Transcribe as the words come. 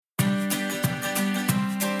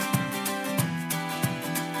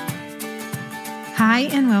Hi,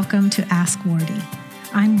 and welcome to Ask Wardy.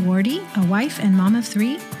 I'm Wardy, a wife and mom of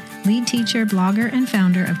three, lead teacher, blogger, and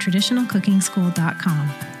founder of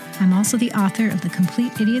TraditionalCookingSchool.com. I'm also the author of The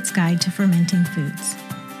Complete Idiot's Guide to Fermenting Foods.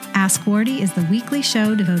 Ask Wardy is the weekly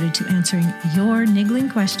show devoted to answering your niggling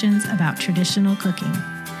questions about traditional cooking.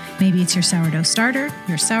 Maybe it's your sourdough starter,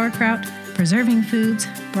 your sauerkraut, preserving foods,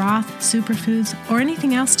 broth, superfoods, or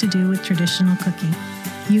anything else to do with traditional cooking.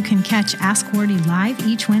 You can catch Ask Wardy live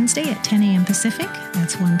each Wednesday at 10 a.m. Pacific,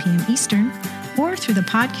 that's 1 p.m. Eastern, or through the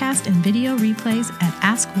podcast and video replays at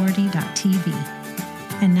askwardy.tv.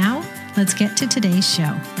 And now, let's get to today's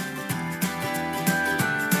show.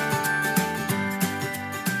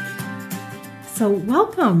 So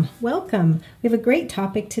welcome. We have a great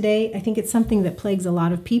topic today. I think it's something that plagues a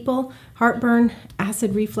lot of people. Heartburn,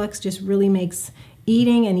 acid reflux just really makes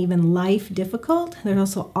eating and even life difficult. There's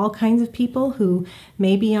also all kinds of people who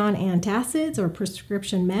may be on antacids or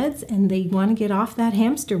prescription meds and they want to get off that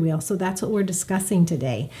hamster wheel. So that's what we're discussing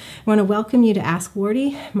today. I want to welcome you to Ask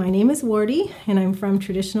Wardy. My name is Wardy and I'm from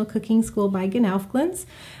Traditional Cooking School by Gnaufglens.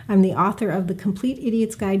 I'm the author of The Complete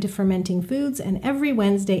Idiot's Guide to Fermenting Foods, and every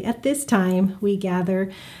Wednesday at this time we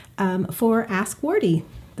gather for Ask Wardy,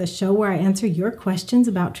 the show where I answer your questions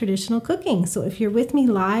about traditional cooking. So if you're with me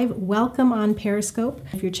live, welcome on Periscope.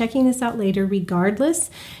 If you're checking this out later, regardless,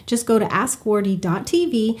 just go to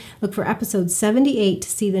askwardy.tv, look for episode 78 to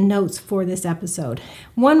see the notes for this episode.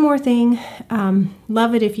 One more thing,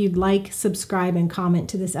 love it if you'd like, subscribe, and comment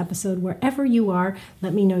to this episode wherever you are.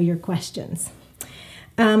 Let me know your questions.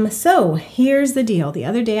 So here's the deal. The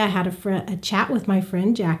other day I had a chat with my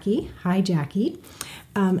friend Jackie. Hi, Jackie.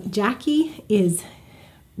 Jackie is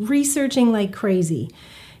researching like crazy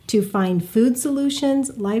to find food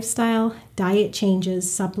solutions, lifestyle, diet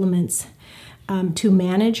changes, supplements to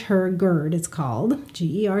manage her GERD, it's called,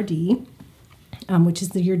 G-E-R-D, which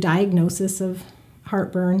is your diagnosis of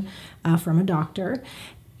heartburn from a doctor,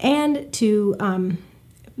 and to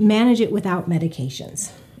manage it without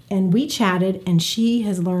medications. And we chatted, and she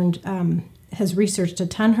has has researched a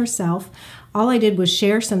ton herself. All I did was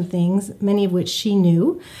share some things, many of which she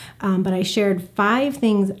knew, but I shared 5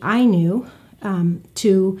 things I knew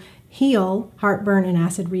to heal heartburn and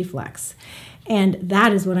acid reflux. And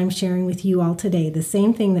that is what I'm sharing with you all today. The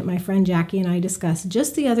same thing that my friend Jackie and I discussed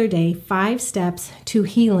just the other day, 5 steps to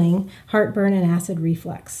healing heartburn and acid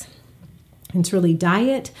reflux. It's really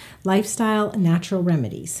diet, lifestyle, and natural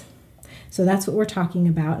remedies. So that's what we're talking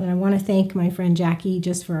about. And I want to thank my friend Jackie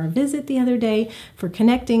just for our visit the other day, for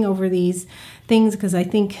connecting over these things, because I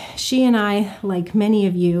think she and I, like many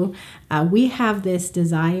of you, we have this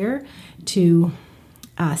desire to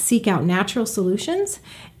seek out natural solutions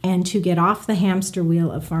and to get off the hamster wheel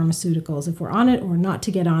of pharmaceuticals if we're on it, or not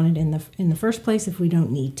to get on it in the first place if we don't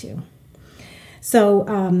need to. So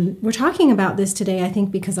we're talking about this today, I think,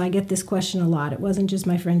 because I get this question a lot. It wasn't just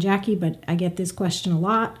my friend Jackie, but I get this question a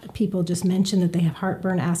lot. People just mention that they have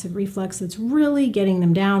heartburn, acid reflux. That's really getting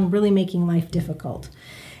them down, really making life difficult.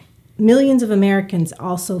 Millions of Americans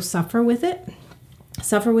also suffer with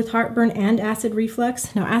heartburn and acid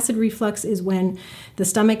reflux. Now, acid reflux is when the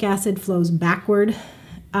stomach acid flows backward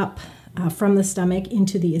up from the stomach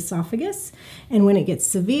into the esophagus. And when it gets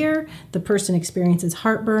severe, the person experiences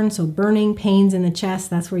heartburn, so burning, pains in the chest,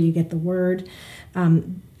 that's where you get the word.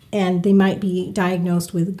 And they might be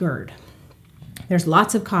diagnosed with GERD. There's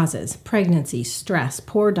lots of causes: pregnancy, stress,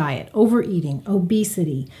 poor diet, overeating,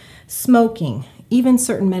 obesity, smoking. Even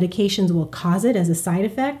certain medications will cause it as a side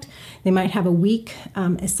effect. They might have a weak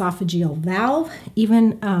esophageal valve,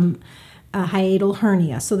 even a hiatal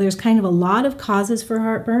hernia. So there's kind of a lot of causes for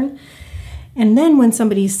heartburn. And then when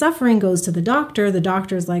somebody's suffering, goes to the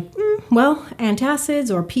doctor's like, well,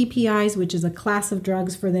 antacids or PPIs, which is a class of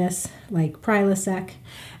drugs for this, like Prilosec.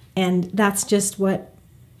 And that's just what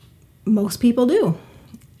most people do.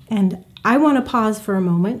 And I want to pause for a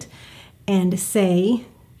moment and say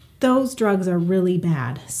those drugs are really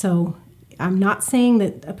bad. So I'm not saying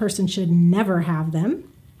that a person should never have them.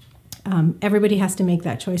 Everybody has to make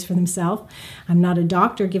that choice for themselves. I'm not a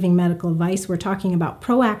doctor giving medical advice. We're talking about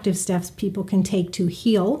proactive steps people can take to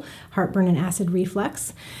heal heartburn and acid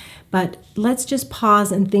reflux. But let's just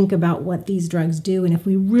pause and think about what these drugs do and if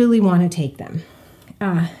we really want to take them.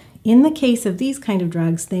 In the case of these kind of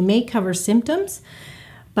drugs, they may cover symptoms,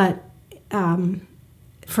 but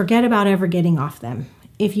forget about ever getting off them.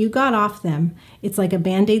 If you got off them, it's like a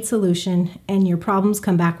Band-Aid solution and your problems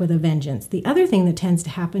come back with a vengeance. The other thing that tends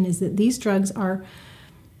to happen is that these drugs are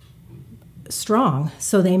strong,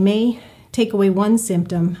 so they may take away one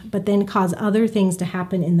symptom, but then cause other things to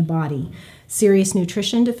happen in the body. Serious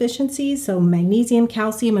nutrition deficiencies, so magnesium,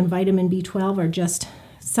 calcium, and vitamin B12 are just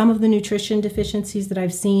some of the nutrition deficiencies that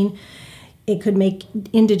I've seen. It could make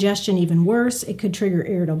indigestion even worse. It could trigger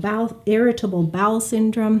irritable bowel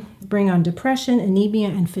syndrome, bring on depression, anemia,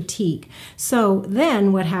 and fatigue. So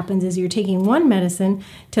then what happens is you're taking one medicine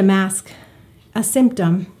to mask a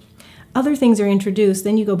symptom. Other things are introduced.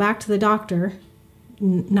 Then you go back to the doctor,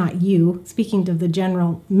 not you, speaking to the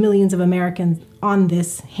general millions of Americans on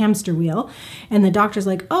this hamster wheel, and the doctor's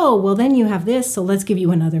like, oh, well, then you have this, so let's give you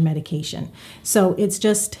another medication. So it's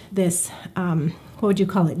just this, what would you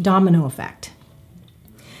call it, domino effect.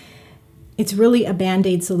 It's really a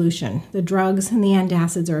Band-Aid solution. The drugs and the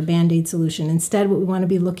antacids are a Band-Aid solution. Instead, what we want to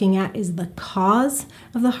be looking at is the cause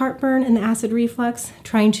of the heartburn and the acid reflux,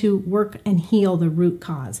 trying to work and heal the root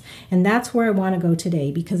cause. And that's where I want to go today,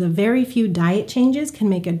 because a very few diet changes can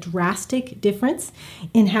make a drastic difference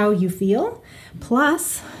in how you feel.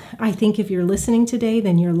 Plus, I think if you're listening today,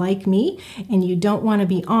 then you're like me and you don't want to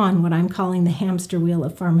be on what I'm calling the hamster wheel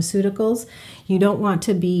of pharmaceuticals. You don't want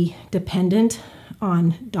to be dependent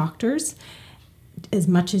on doctors as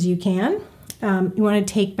much as you can. You want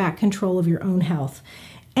to take back control of your own health.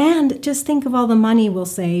 And just think of all the money we'll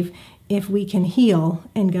save if we can heal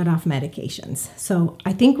and get off medications. So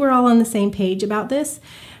I think we're all on the same page about this.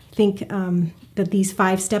 I think that these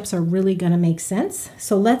 5 steps are really going to make sense.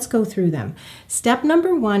 So let's go through them. Step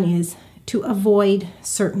number 1 is to avoid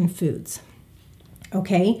certain foods.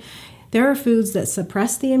 Okay? There are foods that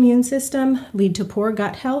suppress the immune system, lead to poor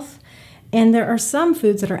gut health, and there are some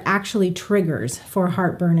foods that are actually triggers for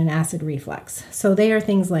heartburn and acid reflux. So they are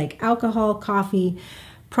things like alcohol, coffee,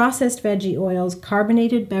 processed veggie oils,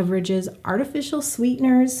 carbonated beverages, artificial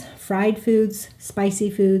sweeteners, fried foods, spicy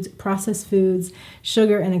foods, processed foods,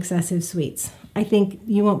 sugar, and excessive sweets. I think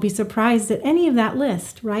you won't be surprised at any of that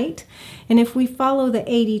list, right? And if we follow the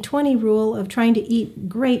 80-20 rule of trying to eat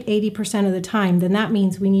great 80% of the time, then that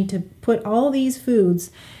means we need to put all these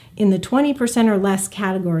foods in the 20% or less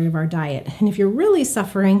category of our diet. And if you're really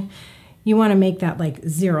suffering, you want to make that like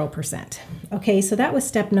 0%. Okay, so that was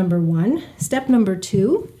step number 1. Step number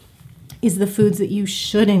 2 is the foods that you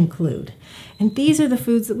should include. And these are the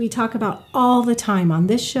foods that we talk about all the time on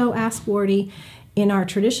this show, Ask Wardee, in our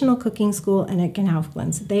traditional cooking school, and at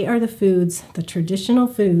Knaufklin's. They are the foods, the traditional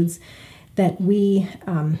foods that we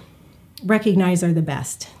recognize are the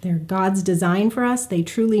best. They're God's design for us. They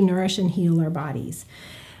truly nourish and heal our bodies.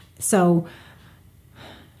 So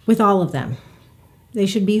with all of them, they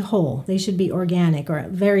should be whole, they should be organic, or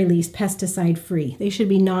at very least pesticide-free. They should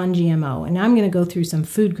be non-GMO. And I'm going to go through some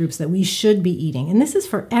food groups that we should be eating. And this is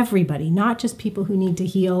for everybody, not just people who need to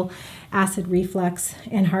heal acid reflux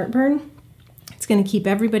and heartburn. It's going to keep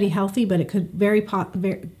everybody healthy, but it could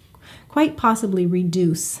quite possibly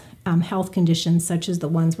reduce health conditions such as the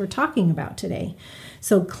ones we're talking about today.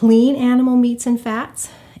 So clean animal meats and fats.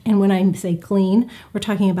 And when I say clean, we're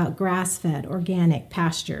talking about grass-fed, organic,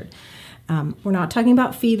 pastured. We're not talking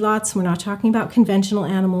about feedlots. We're not talking about conventional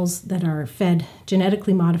animals that are fed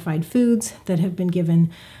genetically modified foods that have been given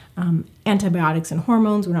antibiotics and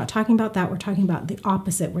hormones. We're not talking about that. We're talking about the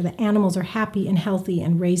opposite, where the animals are happy and healthy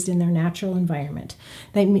and raised in their natural environment.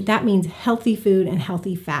 That means healthy food and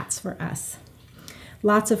healthy fats for us.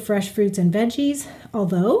 Lots of fresh fruits and veggies.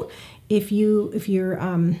 Although, if you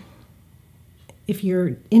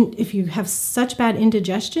have such bad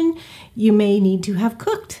indigestion, you may need to have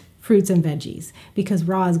cooked fruits and veggies because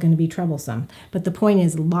raw is going to be troublesome. But the point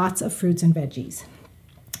is lots of fruits and veggies.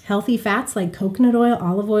 Healthy fats like coconut oil,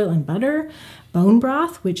 olive oil, and butter. Bone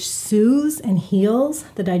broth, which soothes and heals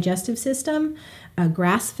the digestive system.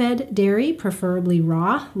 Grass-fed dairy, preferably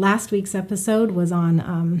raw. Last week's episode was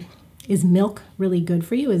on is milk really good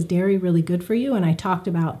for you? Is dairy really good for you? And I talked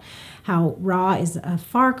about how raw is a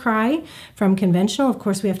far cry from conventional. Of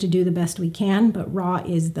course, we have to do the best we can, but raw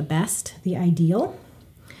is the best, the ideal.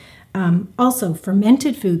 Also,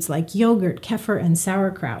 fermented foods like yogurt, kefir, and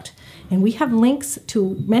sauerkraut. And we have links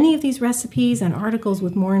to many of these recipes and articles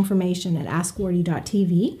with more information at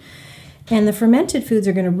askwardee.tv. And the fermented foods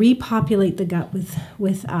are going to repopulate the gut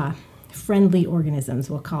with friendly organisms,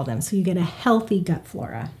 we'll call them. So you get a healthy gut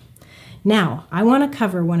flora. Now, I want to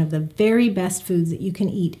cover one of the very best foods that you can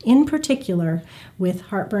eat, in particular with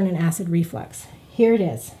heartburn and acid reflux. Here it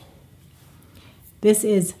is. This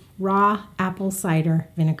is raw apple cider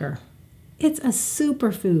vinegar. It's a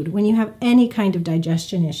superfood when you have any kind of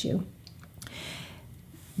digestion issue.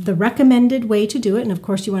 The recommended way to do it, and of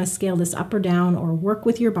course you want to scale this up or down or work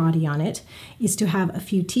with your body on it, is to have a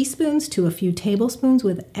few teaspoons to a few tablespoons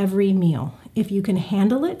with every meal. If you can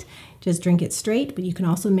handle it, just drink it straight, but you can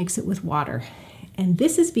also mix it with water. And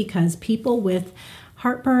this is because people with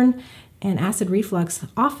heartburn and acid reflux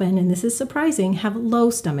often, and this is surprising, have low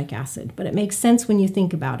stomach acid, but it makes sense when you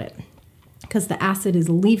think about it because the acid is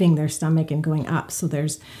leaving their stomach and going up. So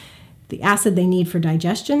there's the acid they need for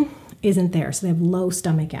digestion isn't there, so they have low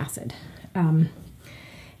stomach acid.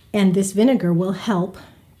 And this vinegar will help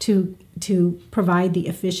to provide the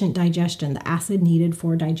efficient digestion, the acid needed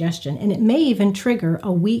for digestion. And it may even trigger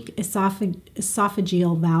a weak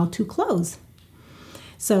esophageal valve to close.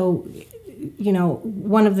 So,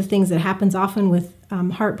 one of the things that happens often with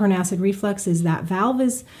heartburn acid reflux is that valve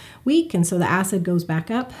is weak, and so the acid goes back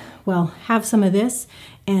up. Well, have some of this,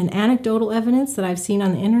 and anecdotal evidence that I've seen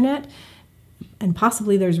on the internet, and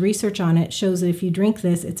possibly there's research on it, shows that if you drink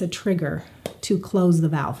this, it's a trigger to close the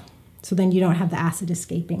valve. So then you don't have the acid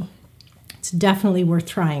escaping. It's definitely worth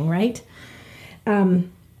trying, right?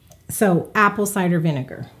 So apple cider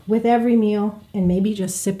vinegar with every meal, and maybe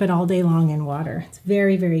just sip it all day long in water. It's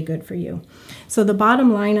very, very good for you. So the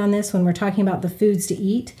bottom line on this, when we're talking about the foods to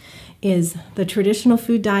eat, is the traditional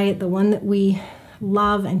food diet, the one that we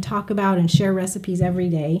love and talk about and share recipes every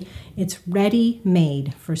day. It's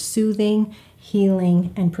ready-made for soothing,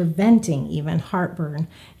 healing, and preventing even heartburn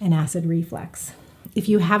and acid reflux. If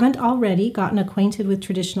you haven't already gotten acquainted with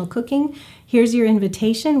traditional cooking, here's your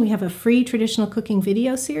invitation. We have a free traditional cooking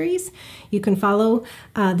video series. You can follow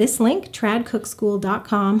this link,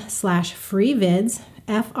 tradcookschool.com/freevids,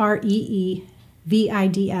 FREEVIDS,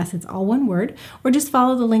 it's all one word, or just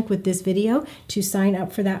follow the link with this video to sign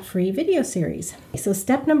up for that free video series. So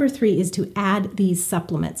step number 3 is to add these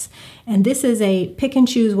supplements. And this is a pick and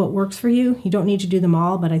choose what works for you. You don't need to do them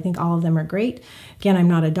all, but I think all of them are great. Again, I'm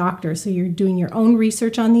not a doctor, so you're doing your own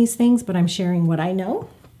research on these things, but I'm sharing what I know.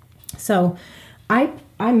 So I'm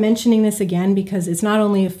mentioning this again because it's not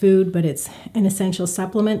only a food, but it's an essential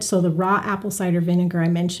supplement. So the raw apple cider vinegar I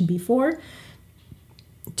mentioned before,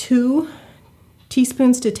 2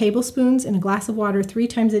 teaspoons to tablespoons in a glass of water 3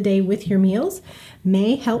 times a day with your meals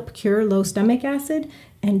may help cure low stomach acid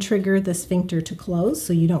and trigger the sphincter to close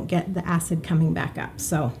so you don't get the acid coming back up.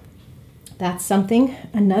 So that's something.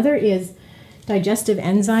 Another is digestive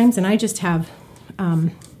enzymes, and I just have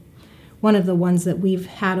one of the ones that we've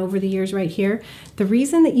had over the years right here. The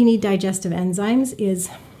reason that you need digestive enzymes is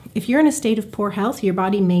if you're in a state of poor health, your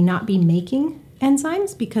body may not be making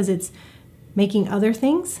enzymes because it's making other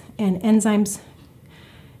things, and enzymes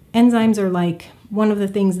are like one of the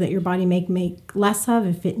things that your body make less of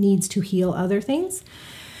if it needs to heal other things.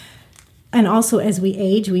 And also as we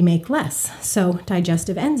age, we make less. So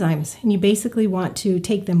digestive enzymes, and you basically want to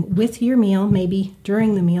take them with your meal, maybe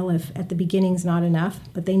during the meal if at the beginning's not enough,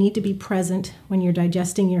 but they need to be present when you're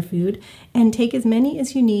digesting your food, and take as many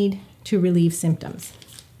as you need to relieve symptoms.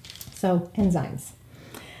 So enzymes.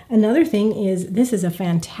 Another thing is, this is a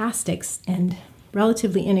fantastic and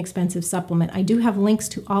relatively inexpensive supplement. I do have links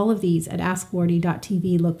to all of these at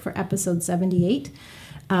AskWardy.tv. Look for episode 78.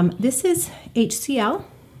 This is HCl,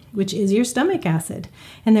 which is your stomach acid.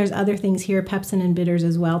 And there's other things here, pepsin and bitters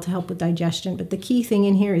as well, to help with digestion. But the key thing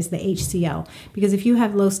in here is the HCl, because if you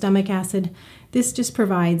have low stomach acid, this just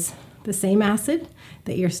provides the same acid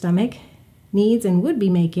that your stomach needs and would be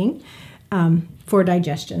making for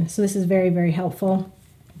digestion. So this is very, very helpful.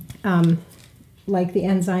 Like the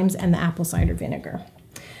enzymes and the apple cider vinegar.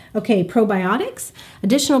 Okay, probiotics.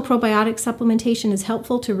 Additional probiotic supplementation is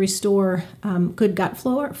helpful to restore good gut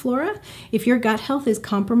flora. If your gut health is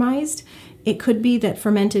compromised, it could be that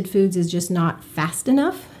fermented foods is just not fast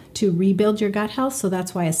enough to rebuild your gut health, so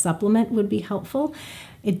that's why a supplement would be helpful.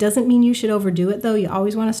 It doesn't mean you should overdo it, though. You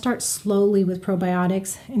always want to start slowly with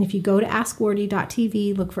probiotics. And if you go to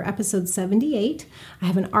AskWardy.tv, look for episode 78. I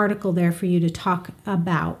have an article there for you to talk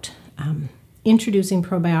about introducing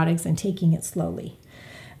probiotics and taking it slowly.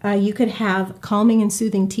 You could have calming and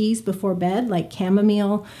soothing teas before bed, like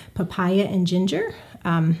chamomile, papaya, and ginger.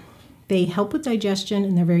 They help with digestion,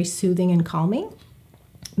 and they're very soothing and calming.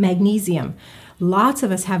 Magnesium. Lots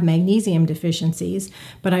of us have magnesium deficiencies,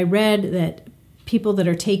 but I read that people that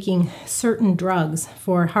are taking certain drugs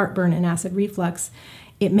for heartburn and acid reflux,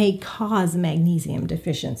 it may cause magnesium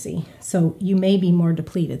deficiency. So you may be more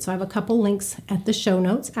depleted. So I have a couple links at the show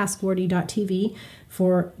notes, askwardy.tv,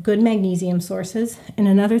 for good magnesium sources. And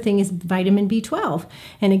another thing is vitamin B12.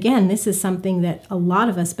 And again, this is something that a lot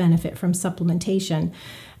of us benefit from supplementation,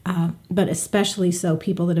 but especially so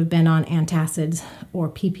people that have been on antacids or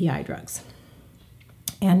PPI drugs.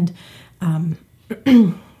 And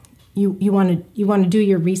You want to do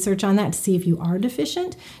your research on that to see if you are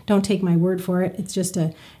deficient. Don't take my word for it. It's just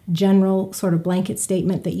a general sort of blanket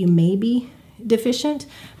statement that you may be deficient,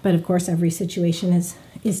 but of course every situation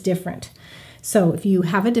is different. So if you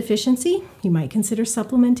have a deficiency, you might consider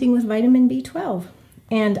supplementing with vitamin B12.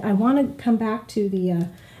 And I want to come back to the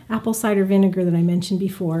apple cider vinegar that I mentioned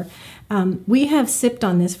before. We have sipped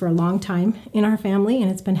on this for a long time in our family,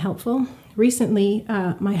 and it's been helpful. Recently,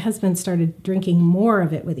 my husband started drinking more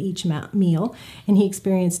of it with each meal, and he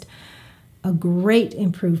experienced a great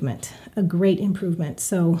improvement.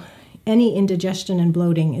 So any indigestion and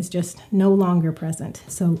bloating is just no longer present.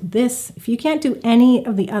 So this, if you can't do any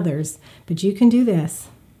of the others, but you can do this,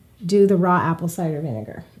 do the raw apple cider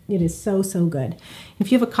vinegar. It is so, so good.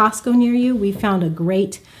 If you have a Costco near you, we found a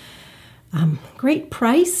great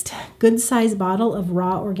priced, good sized bottle of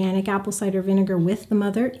raw organic apple cider vinegar with the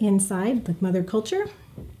mother inside, the mother culture.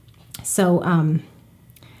 So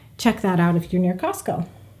check that out if you're near Costco.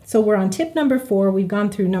 So we're on tip number 4. We've gone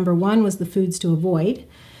through number 1 was the foods to avoid.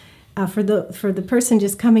 For the person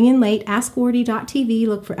just coming in late, AskWardy.tv,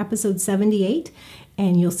 look for episode 78,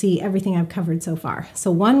 and you'll see everything I've covered so far.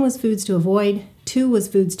 So 1 was foods to avoid, 2 was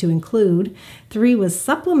foods to include, 3 was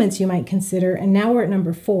supplements you might consider, and now we're at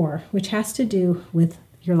number 4, which has to do with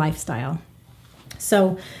your lifestyle.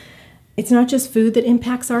 So it's not just food that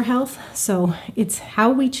impacts our health, so it's how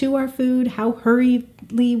we chew our food, how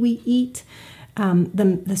hurriedly we eat,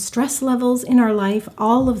 the stress levels in our life,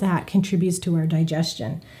 all of that contributes to our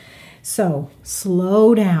digestion. So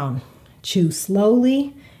slow down, chew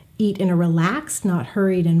slowly, eat in a relaxed, not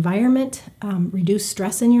hurried environment, reduce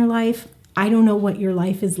stress in your life. I don't know what your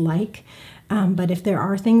life is like, but if there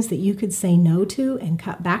are things that you could say no to and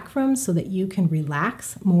cut back from so that you can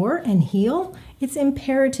relax more and heal, it's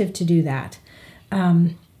imperative to do that.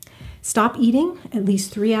 Stop eating at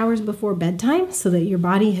least 3 hours before bedtime so that your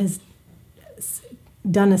body has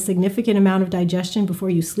done a significant amount of digestion before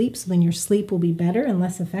you sleep, so then your sleep will be better and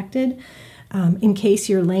less affected. In case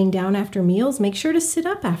you're laying down after meals, make sure to sit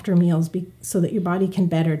up after meals so that your body can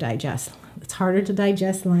better digest. It's harder to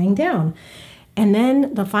digest lying down. And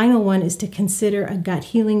then the final one is to consider a gut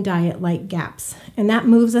healing diet like GAPS. And that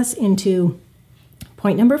moves us into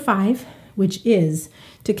point number 5, which is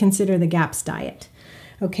to consider the GAPS diet.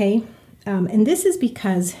 Okay? And this is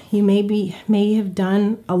because you may have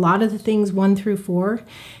done a lot of the things 1 through 4,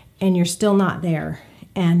 and you're still not there.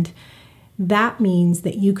 And that means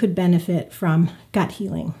that you could benefit from gut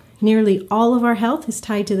healing. Nearly all of our health is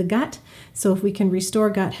tied to the gut, so if we can restore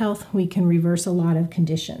gut health, we can reverse a lot of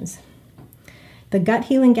conditions. The Gut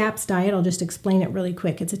Healing GAPS diet, I'll just explain it really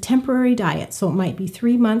quick. It's a temporary diet, so it might be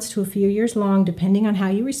 3 months to a few years long, depending on how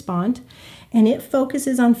you respond, and it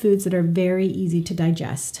focuses on foods that are very easy to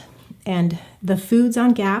digest. And the foods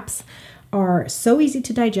on GAPS are so easy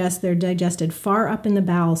to digest, they're digested far up in the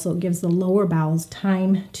bowel, so it gives the lower bowels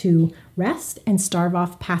time to rest and starve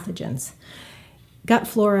off pathogens. Gut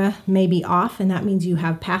flora may be off, and that means you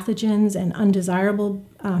have pathogens and undesirable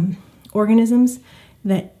organisms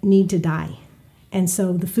that need to die. And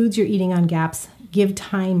so the foods you're eating on GAPS give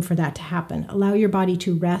time for that to happen. Allow your body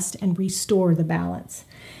to rest and restore the balance.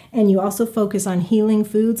 And you also focus on healing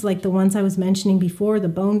foods like the ones I was mentioning before, the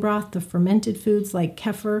bone broth, the fermented foods like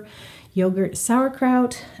kefir, yogurt,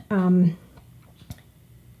 sauerkraut,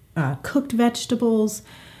 cooked vegetables,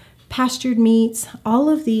 pastured meats. All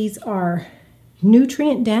of these are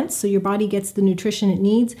nutrient dense, so your body gets the nutrition it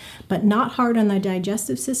needs, but not hard on the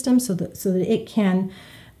digestive system so that it can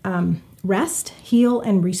rest, heal,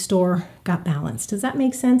 and restore gut balance. Does that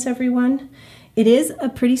make sense, everyone? It is a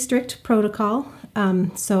pretty strict protocol.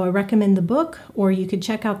 So I recommend the book, or you could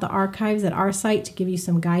check out the archives at our site to give you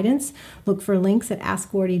some guidance. Look for links at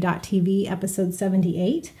AskWardy.tv, episode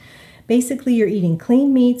 78. Basically, you're eating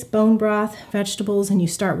clean meats, bone broth, vegetables, and you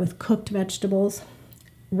start with cooked vegetables,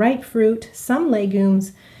 ripe fruit, some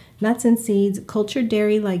legumes, nuts and seeds, cultured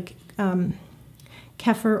dairy like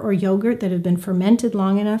kefir or yogurt that have been fermented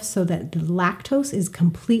long enough so that the lactose is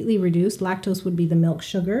completely reduced. Lactose would be the milk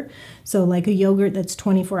sugar. So like a yogurt that's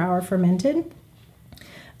 24-hour fermented.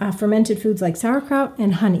 Fermented foods like sauerkraut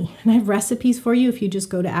and honey. And I have recipes for you if you just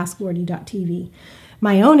go to AskWardy.tv.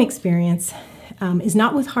 My own experience is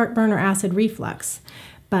not with heartburn or acid reflux,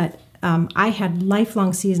 but I had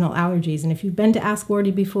lifelong seasonal allergies. And if you've been to Ask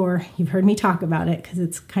Wardy before, you've heard me talk about it because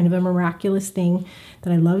it's kind of a miraculous thing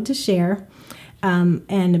that I love to share.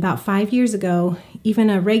 And about 5 years ago, even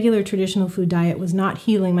a regular traditional food diet was not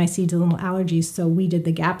healing my seasonal allergies, so we did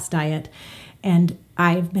the GAPS diet. And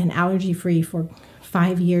I've been allergy-free for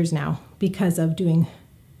 5 years now because of doing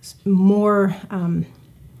more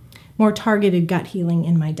targeted gut healing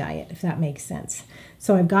in my diet, if that makes sense.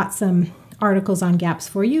 So I've got some articles on GAPS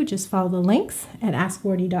for you. Just follow the links at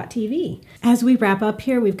AskWardy.tv. As we wrap up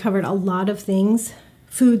here, we've covered a lot of things.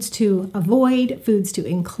 Foods to avoid, foods to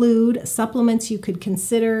include, supplements you could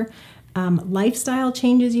consider, lifestyle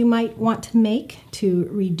changes you might want to make to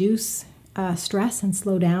reduce stress and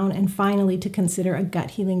slow down, and finally to consider a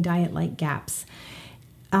gut healing diet like GAPS.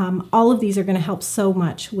 All of these are going to help so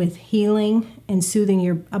much with healing and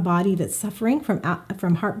soothing a body that's suffering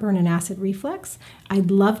from heartburn and acid reflux. I'd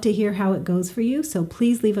love to hear how it goes for you, so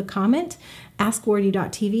please leave a comment,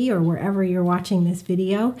 AskWardy.tv, or wherever you're watching this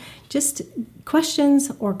video. Just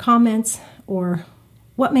questions or comments or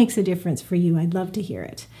what makes a difference for you. I'd love to hear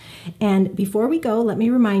it. And before we go, let me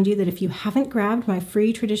remind you that if you haven't grabbed my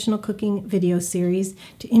free traditional cooking video series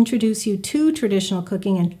to introduce you to traditional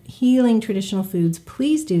cooking and healing traditional foods,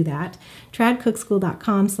 please do that.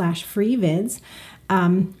 tradcookschool.com/freevids.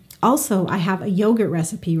 Also, I have a yogurt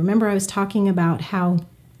recipe. Remember, I was talking about how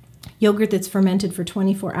yogurt that's fermented for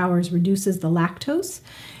 24 hours reduces the lactose,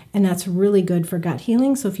 and that's really good for gut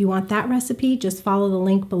healing. So if you want that recipe, just follow the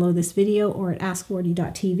link below this video or at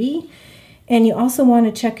AskWardy.tv. And you also want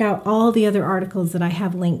to check out all the other articles that I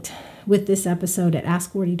have linked with this episode at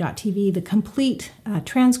AskWardy.tv. The complete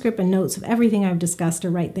transcript and notes of everything I've discussed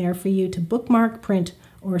are right there for you to bookmark, print,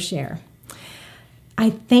 or share. I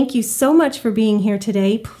thank you so much for being here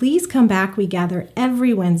today. Please come back. We gather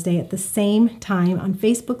every Wednesday at the same time on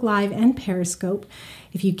Facebook Live and Periscope.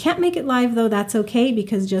 If you can't make it live, though, that's okay,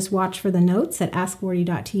 because just watch for the notes at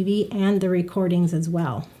AskWardy.tv and the recordings as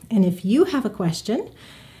well. And if you have a question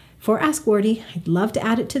for Ask Wardy, I'd love to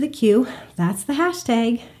add it to the queue. That's the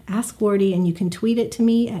hashtag AskWardy, and you can tweet it to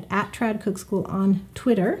me at @TradCookSchool on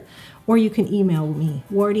Twitter, or you can email me,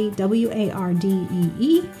 Wardee,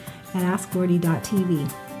 WARDEE, at AskWardy.tv.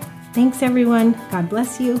 Thanks, everyone. God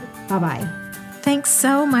bless you. Bye-bye. Thanks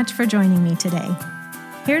so much for joining me today.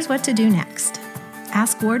 Here's what to do next.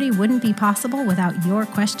 Ask Wardy wouldn't be possible without your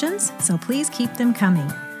questions, so please keep them coming.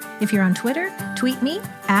 If you're on Twitter, tweet me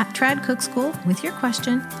at TradCookSchool with your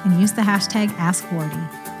question and use the hashtag AskWardy,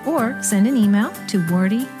 or send an email to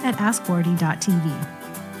Wardee@AskWardy.tv.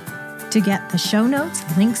 To get the show notes,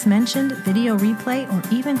 links mentioned, video replay, or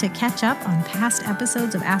even to catch up on past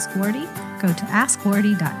episodes of Ask Wardy, go to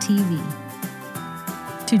AskWardy.tv.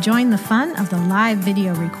 To join the fun of the live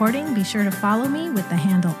video recording, be sure to follow me with the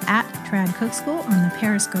handle @TradCookSchool on the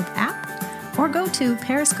Periscope app, or go to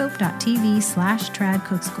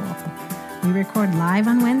periscope.tv/TradCookSchool. We record live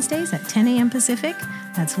on Wednesdays at 10 a.m. Pacific,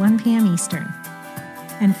 that's 1 p.m. Eastern.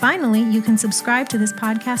 And finally, you can subscribe to this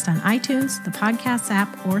podcast on iTunes, the Podcasts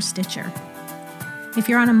app, or Stitcher. If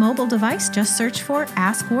you're on a mobile device, just search for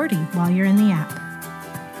Ask Wardy while you're in the app.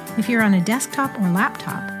 If you're on a desktop or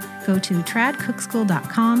laptop, go to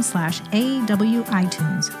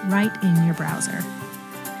tradcookschool.com/AWiTunes right in your browser.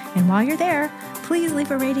 And while you're there, please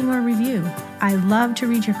leave a rating or review. I love to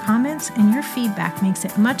read your comments, and your feedback makes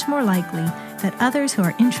it much more likely that others who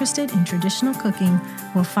are interested in traditional cooking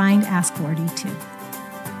will find Ask Wardy too.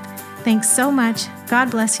 Thanks so much. God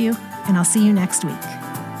bless you, and I'll see you next week.